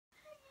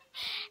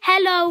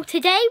Hello,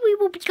 today we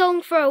will be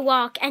going for a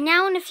walk, and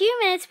now in a few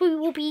minutes we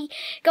will be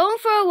going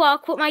for a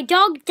walk with my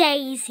dog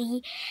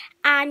Daisy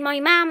and my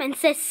mum and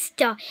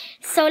sister.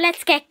 So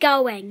let's get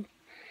going.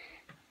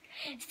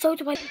 So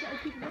do I...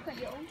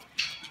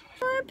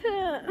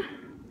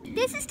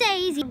 This is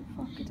Daisy.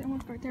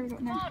 There we go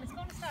now. Oh, it's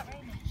going to start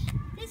raining.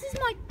 This is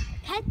my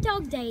pet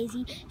dog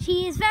Daisy.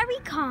 She is very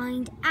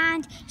kind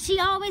and she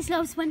always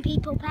loves when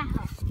people pet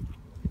her.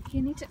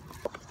 You need to...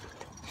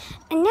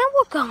 And now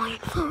we're going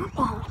for a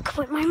walk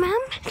with my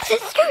mum,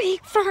 sister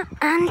Eva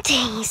and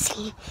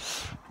Daisy.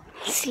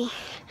 See,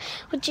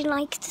 would you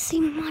like to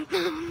see my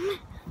mum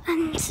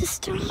and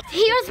sister Eva?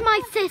 Here's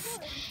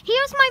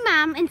my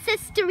mum and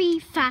sister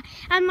Eva,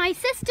 and my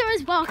sister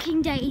is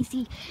walking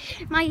Daisy.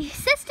 My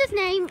sister's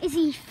name is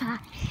Eva.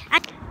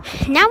 And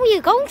now we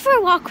are going for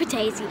a walk with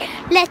Daisy.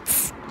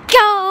 Let's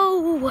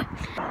go!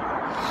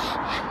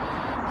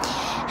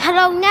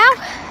 Hello now.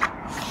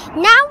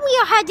 Now we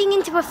are heading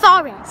into a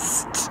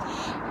forest.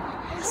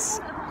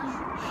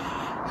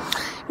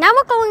 Now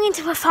we're going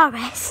into a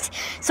forest,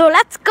 so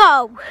let's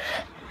go.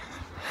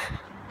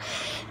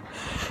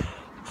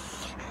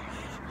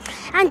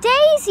 And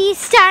Daisy is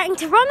starting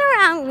to run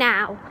around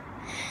now.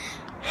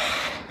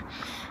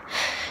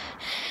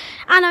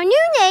 And our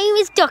new name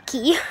is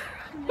Ducky.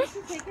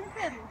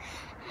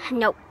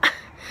 No.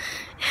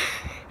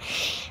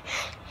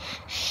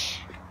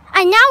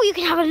 And now you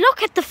can have a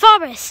look at the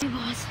forest.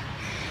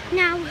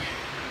 Now,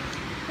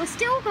 we're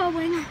still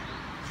going.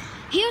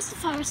 Here's the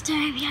forest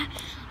area.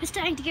 We're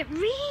starting to get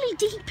really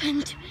deep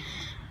into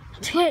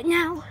it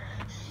now,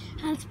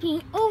 and it's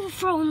being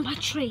overthrown by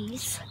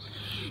trees.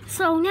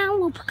 So now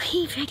we'll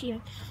keep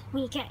video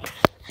when you get it.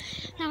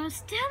 Now we're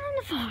still in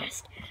the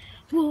forest.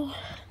 We're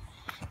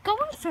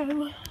going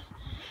through,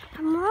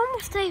 and we're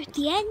almost there at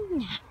the end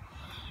now.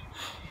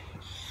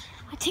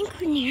 I think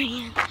we're near the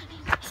end.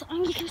 So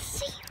you can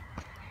see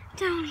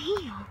down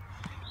here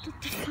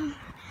that there's some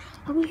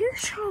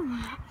unusual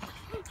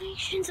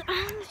formations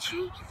and the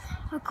tree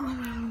are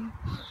going.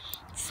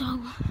 So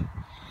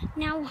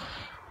now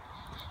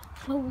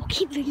we'll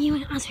keep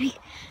videoing as we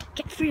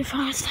get through the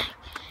forest.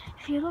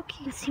 If you look,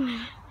 you can see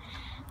my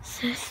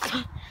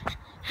sister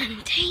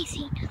and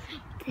Daisy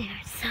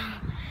there. So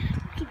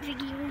keep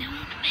videoing now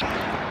in a minute.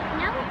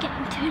 Now we're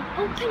getting to an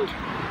open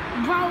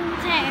road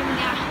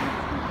area.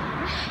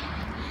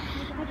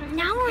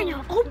 Now we're in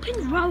an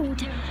open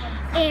road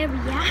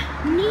area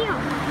near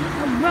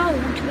a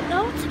road with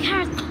loads of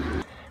cars.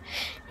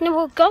 Now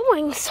we're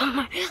going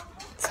somewhere.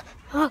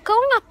 We're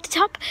going up the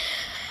top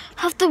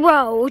of the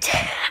road,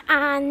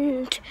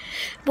 and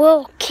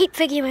we'll keep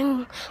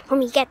videoing when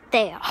we get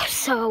there.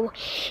 So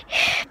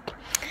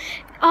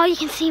all you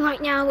can see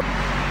right now,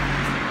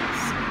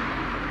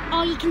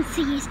 all you can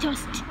see is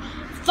just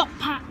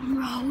footpath and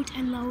road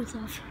and loads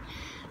of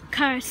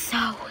cars.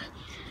 So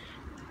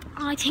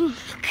I think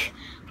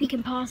we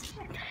can pause.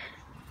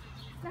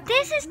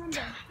 This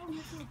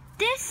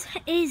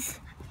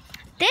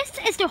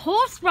is the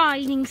horse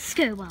riding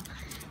school.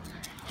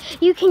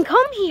 You can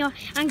come here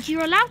and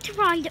you're allowed to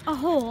ride a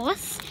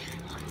horse,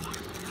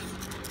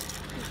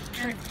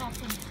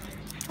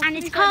 and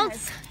it's called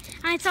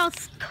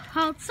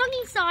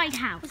Sunnyside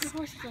House. What's the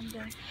horses on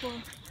there?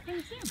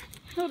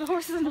 No, the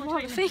horses on the wall,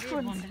 the fake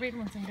ones. The real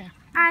ones in there.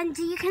 And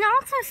you can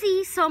also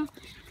see some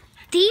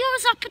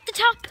deers up at the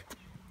top.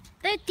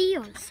 They're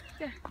deers.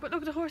 Yeah, but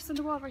look at the horse on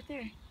the wall right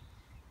there.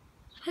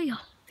 Oh yeah.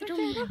 And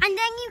then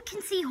you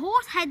can see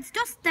horse heads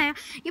just there.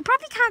 You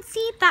probably can't see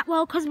it that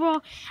well because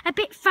we're a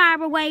bit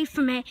far away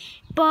from it.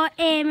 But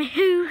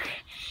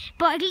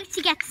at least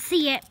you get to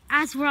see it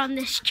as we're on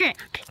the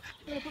strip.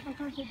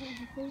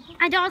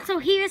 And also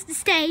here's the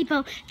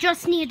stable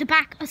just near the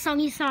back of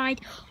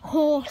Sunnyside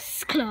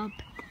Horse Club.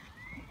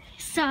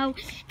 So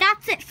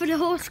that's it for the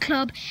horse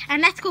club,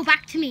 and let's go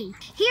back to me.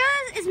 Here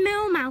is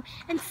Milmouth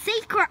and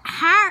Sacred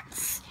Heart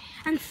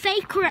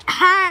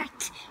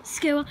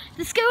School.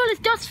 The school is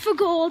just for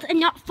girls and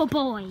not for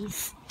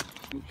boys.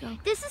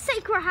 This is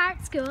Sacred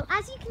Heart School.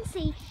 As you can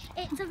see,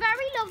 it's a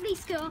very lovely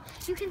school.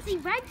 You can see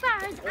red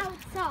bars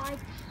outside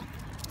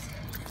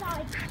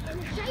in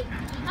the shape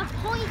of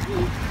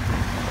pointing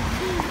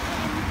to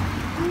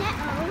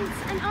nettles,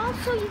 and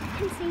also you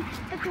can see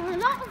that there are a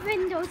lot of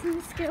windows in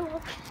the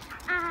school,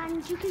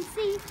 and you can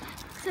see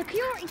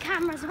security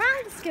cameras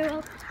around the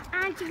school,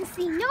 and you can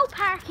see no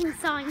parking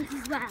signs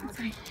as well.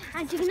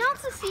 And you can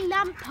also see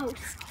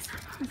lampposts.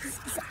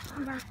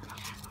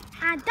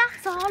 And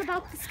that's all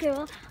about the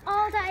school.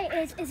 All that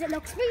it is it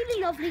looks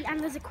really lovely, and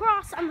there's a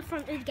cross on the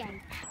front of the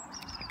gate.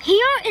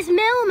 Here is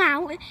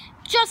Milmouth,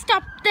 just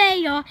up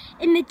there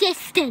in the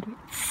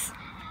distance.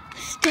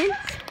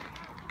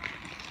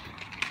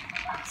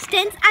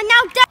 And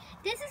now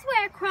this is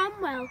where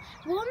Cromwell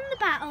won the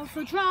battle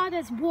for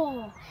Drogheda's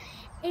war.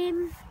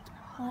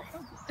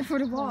 For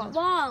the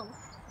wall.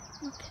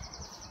 Okay.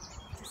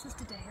 This is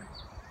the Dale.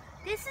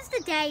 This is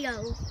the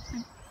Dale.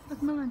 Look,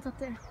 Milmouth's up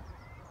there.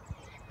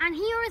 And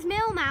here is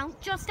Milmouth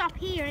just up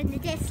here in the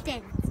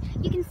distance.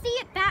 You can see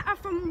it better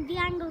from the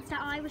angles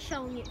that I was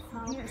showing you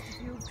from. Here's the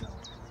field club.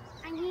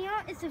 And here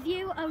is a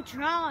view of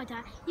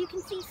Drogheda. You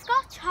can see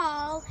Scotch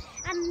Hall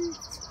and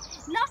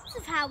lots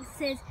of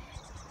houses.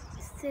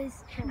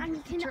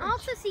 And you can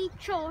also see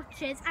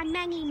churches and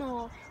many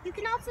more. You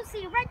can also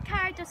see a red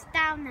car just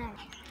down there.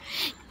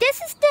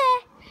 This is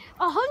the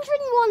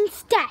 101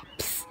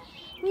 steps.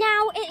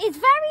 Now it is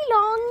very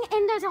long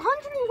and there's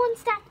 101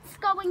 steps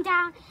going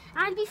down.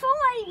 And before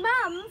my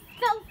mum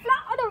fell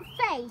flat on her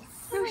face.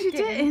 No, she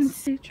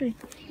didn't.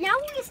 Now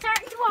we're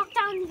starting to walk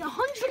down the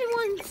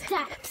 101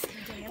 steps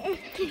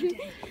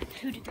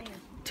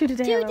To the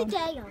Dale.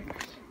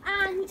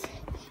 And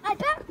I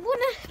bet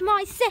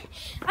my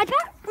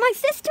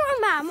sister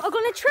and Mum are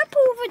going to trip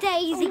over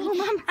Daisy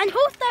and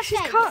both their She's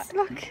face. caught,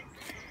 look.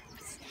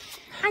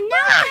 And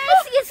now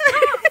Daisy is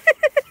caught.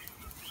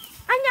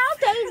 And now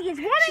Daisy is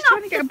running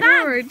up the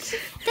bank.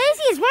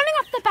 Daisy is running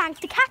up the bank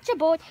to catch a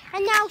board,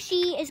 and now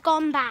she is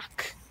gone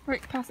back.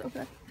 Right, pass it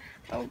over.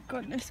 Oh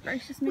goodness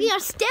gracious me. We are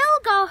still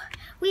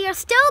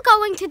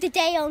going to the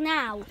Dale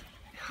now.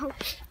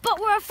 But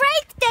we're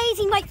afraid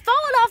Daisy might fall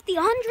off the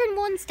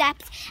 101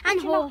 steps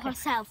and hurt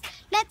herself.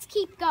 Let's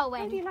keep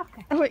going. How do you lock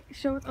it? Oh wait,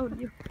 show us. Oh,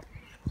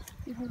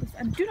 you hold this.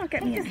 And do not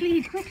get me in.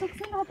 Lead. Quick, look,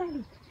 see our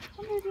belly.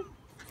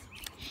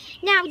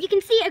 Now you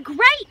can see a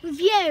great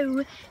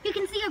view. You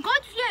can see a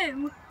good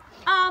view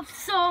of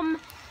some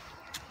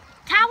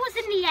towers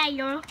in the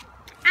air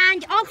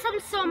and of from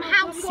some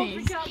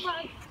houses.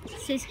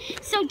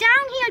 So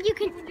down here you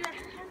can.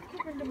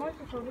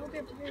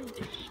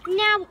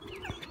 Now.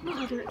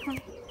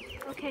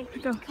 Okay,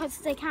 because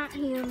they can't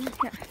hear me.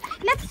 Yeah.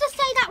 Let's just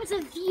say that was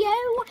a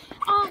view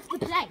of the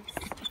place.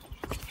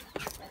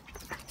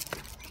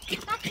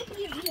 That's a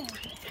view.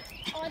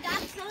 Oh,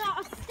 that's a lot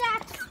of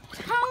steps.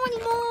 How many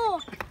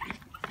more?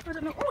 I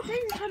don't know. Oh,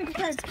 Daisy's trying to get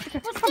down.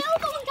 We're still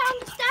going down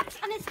the steps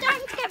and it's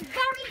starting to get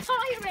very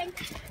tiring.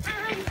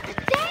 And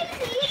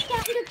Daisy is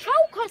getting to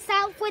choke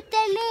herself with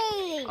the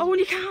lid. Oh, and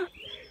you can't.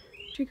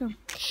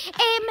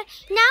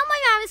 Now my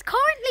mum is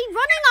currently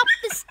running up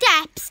the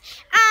steps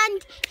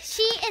and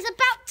she is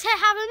about to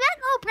have a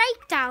mental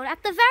breakdown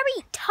at the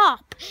very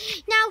top.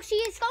 Now she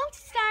is going to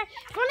start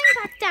running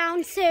back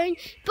down soon,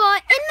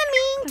 but in the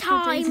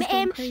meantime,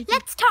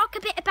 let's talk a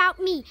bit about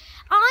me.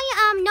 I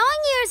am 9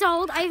 years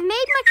old. I've made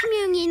my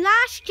communion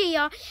last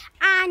year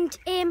and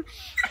I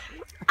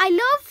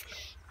love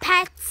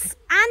pets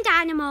and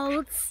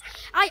animals.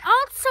 I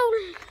also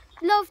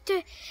love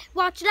to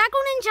watch Lego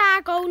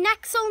Ninjago,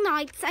 Nexo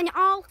Nights, and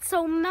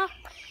also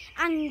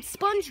and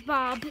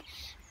SpongeBob.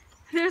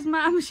 There's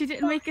Mum, she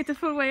didn't make it the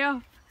full way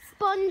up.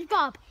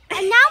 SpongeBob.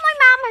 And now my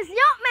mum has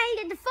not made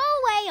it the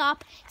full way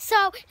up,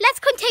 so let's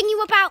continue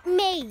about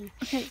me.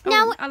 Okay,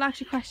 now I'll ask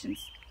you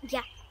questions.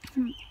 Yeah.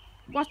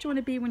 What do you want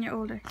to be when you're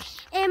older?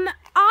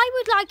 I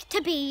would like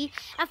to be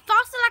a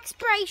fossil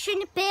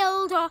exploration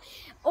builder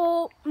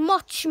or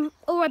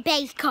a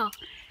baker.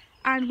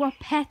 And what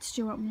pets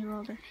do you want when you're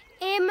older?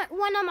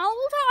 When I'm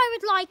older, I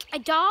would like a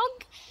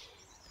dog.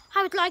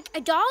 I would like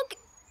a dog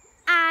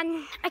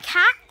and a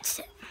cat.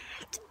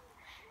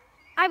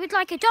 I would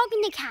like a dog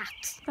and a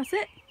cat. That's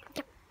it?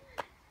 Yep.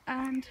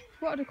 And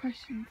what other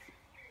questions?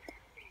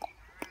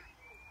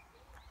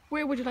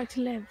 Where would you like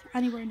to live?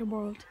 Anywhere in the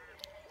world?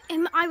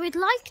 I would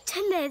like to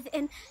live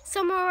in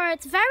somewhere where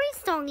it's very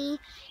sunny.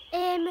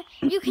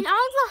 You can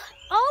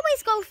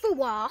always go for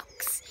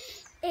walks.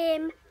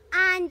 And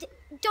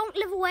don't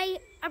live away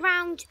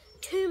around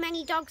too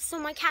many dogs so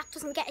my cat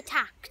doesn't get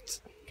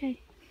attacked.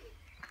 Okay.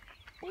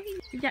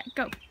 Yeah,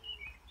 go.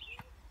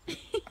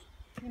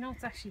 You know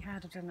it's actually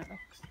harder than it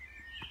looks.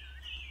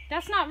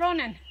 That's not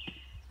running.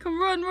 Come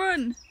run,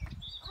 run.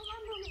 Come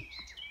on, Mummy.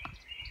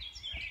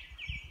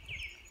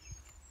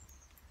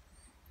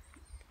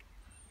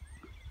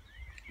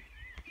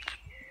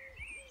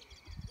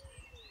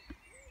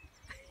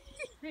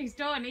 He's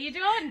done. Are you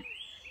done?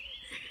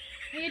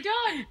 Are you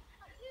done?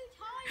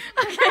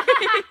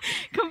 Okay,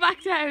 come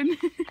back down. Do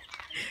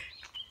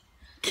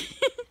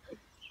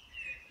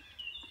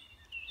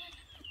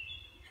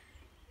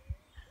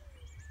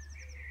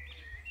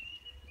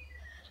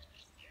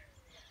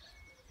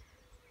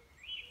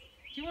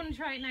you want to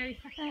try it now?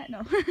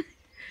 No.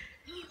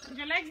 Is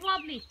your legs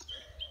wobbly?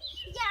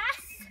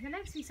 Yes. Your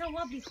legs be so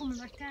wobbly coming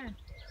back down.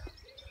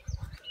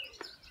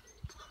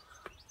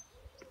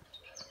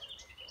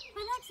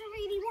 My legs are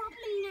really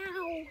wobbly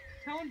now.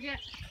 Told you.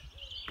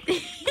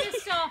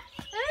 This stuff.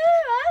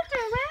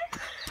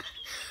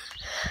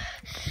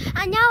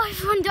 And now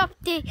I've run up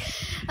the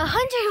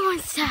 101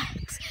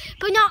 steps,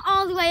 but not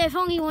all the way. I've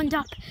only run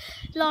up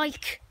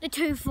like the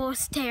 2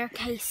 first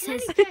staircases. How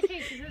many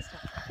staircases is this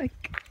stuff?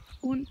 Like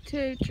 1,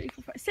 2, 3,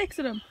 4, 5, 6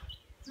 of them.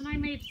 And I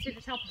made it to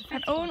the top of the fifth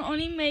And Eoin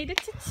only made it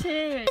to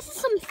 2. This is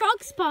some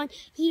frog spawn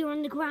here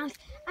on the ground,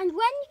 and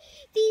when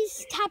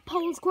these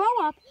tadpoles grow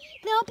up,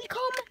 they'll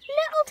become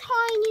little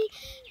tiny,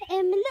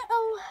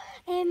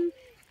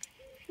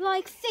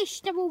 like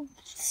fish that will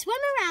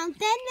swim around.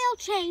 Then they'll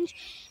change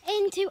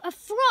into a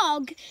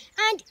frog,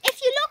 and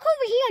if you look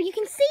over here, you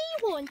can see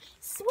one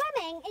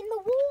swimming in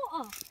the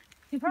water.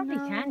 You probably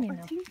can, you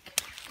know.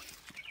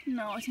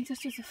 No, I think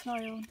that's just a fly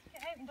on.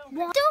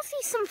 What? Still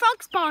see some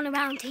frogs spawn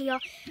around here.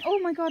 Oh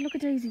my god, look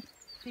at Daisy.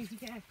 Daisy,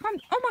 get out. Come on.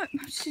 Oh my,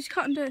 she's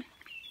cutting the...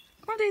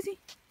 Come on, Daisy.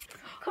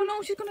 Oh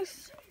no, she's gonna...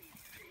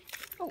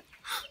 Oh.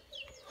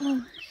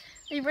 Oh.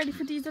 Are you ready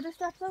for these other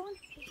steps, Eoin?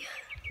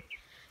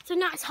 So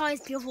not as high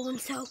as the other one,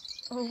 so.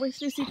 Oh, wait,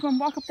 Lucy, come on,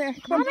 walk up there.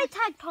 Come on. What are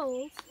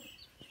tadpoles?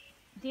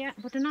 Yeah,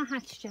 but they're not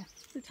hatched yet.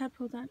 The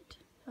tadpoles aren't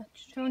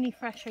hatched. They're only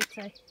fresh, I'd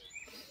say.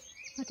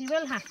 But they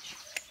will hatch.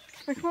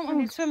 Right, come on, And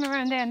they'll swim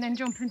around there and then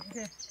jump into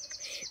the...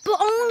 But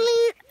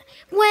only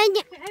when...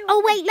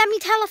 Oh wait, let me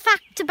tell a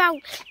fact about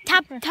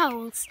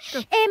tadpoles.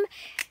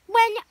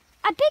 When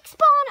a big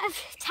spawn of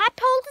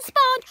tadpoles is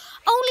spawned,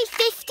 only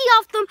 50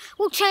 of them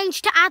will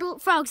change to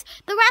adult frogs.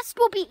 The rest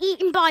will be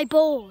eaten by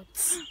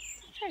birds.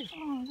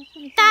 Oh, that's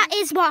really That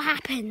is what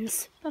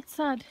happens. That's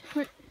sad.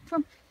 Right,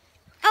 come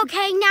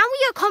Okay, now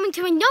we are coming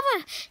to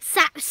another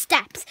set of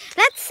steps.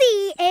 Let's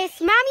see if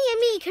Mammy and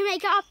me can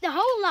make it up the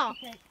whole lot.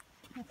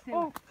 Let's do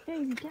on. it. Oh,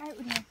 Daisy, get out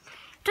of here.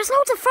 There's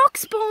loads of frogs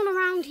spawn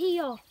around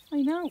here.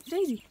 I know,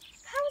 Daisy.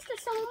 How is there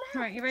so many?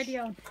 Right, you ready,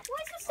 Eoin?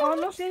 Why is there so Oh,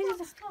 many look, Daisy.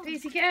 frogs?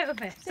 Daisy, get out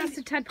of it. That's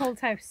the tadpole's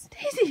house.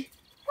 Daisy,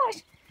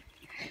 what?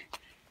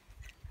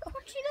 What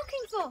are you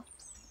looking for?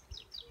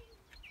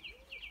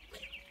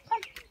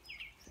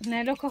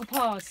 Now look up,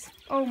 pause.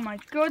 Oh my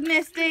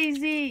goodness,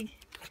 Daisy.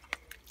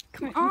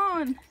 Come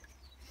on.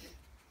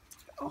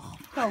 Oh,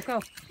 Go,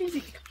 go.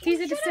 Daisy.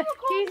 These are the steps.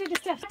 These are the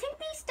steps. I think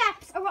these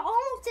steps are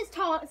almost as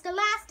tall as the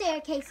last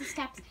staircase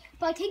steps,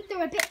 but I think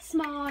they're a bit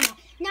smaller.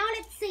 Now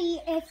let's see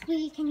if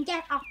we can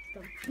get up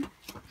them.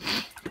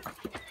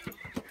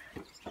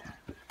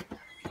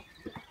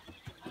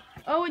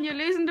 Oh, and you're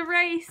losing the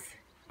race.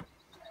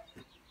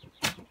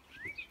 Come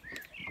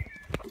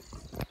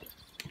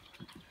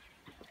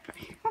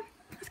on,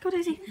 let's go,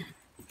 Daisy.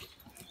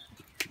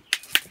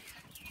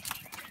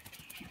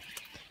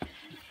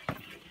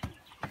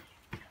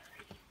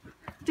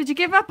 Did you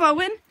give up,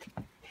 Eoin?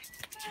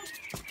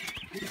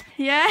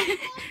 Yeah. He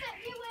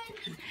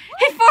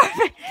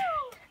forfeit.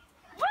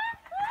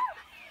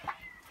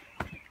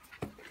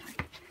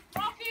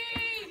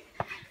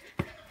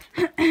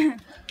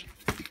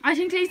 I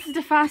think Daisy's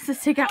the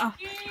fastest to get up.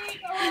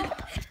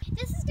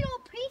 This is the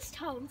old priest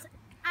homes,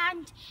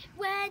 and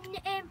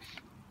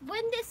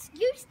when this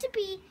used to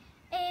be,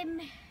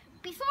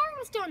 before it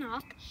was done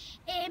up,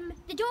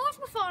 the doors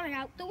were falling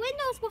out, the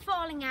windows were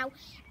falling out,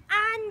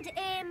 and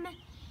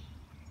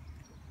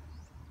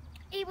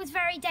it was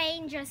very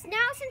dangerous.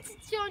 Now since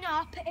it's done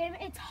up,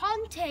 it's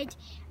haunted,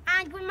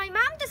 and when my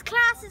mum does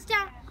classes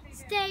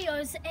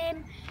downstairs,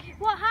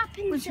 what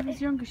happens... When she was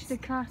younger, she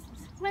did classes.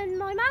 When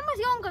my mum was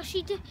younger,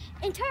 she did,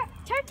 13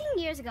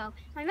 years ago,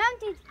 my mum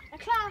did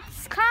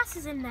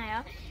classes in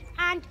there,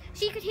 and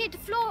she could hear the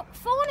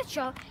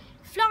furniture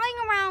flying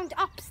around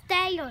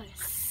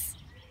upstairs.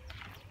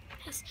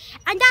 Yes.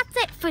 And that's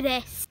it for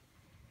this.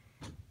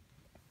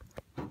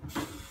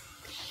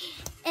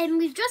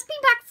 We've just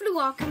been back from the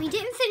walk and we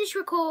didn't finish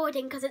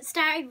recording because it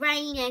started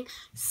raining.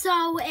 So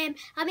I'm in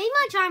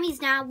my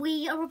jammies now.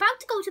 We are about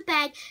to go to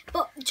bed,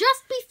 but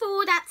just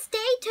before that, stay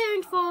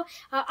tuned for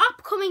our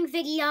upcoming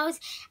videos,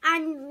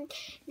 and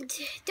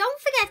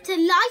don't forget to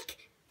like,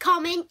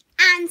 comment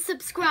and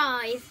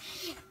subscribe.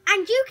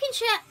 And you can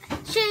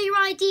share your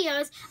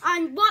ideas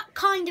on what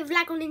kind of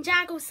Lego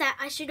Ninjago set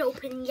I should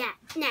open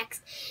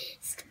next.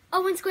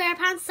 Eoin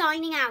Squarepants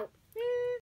signing out.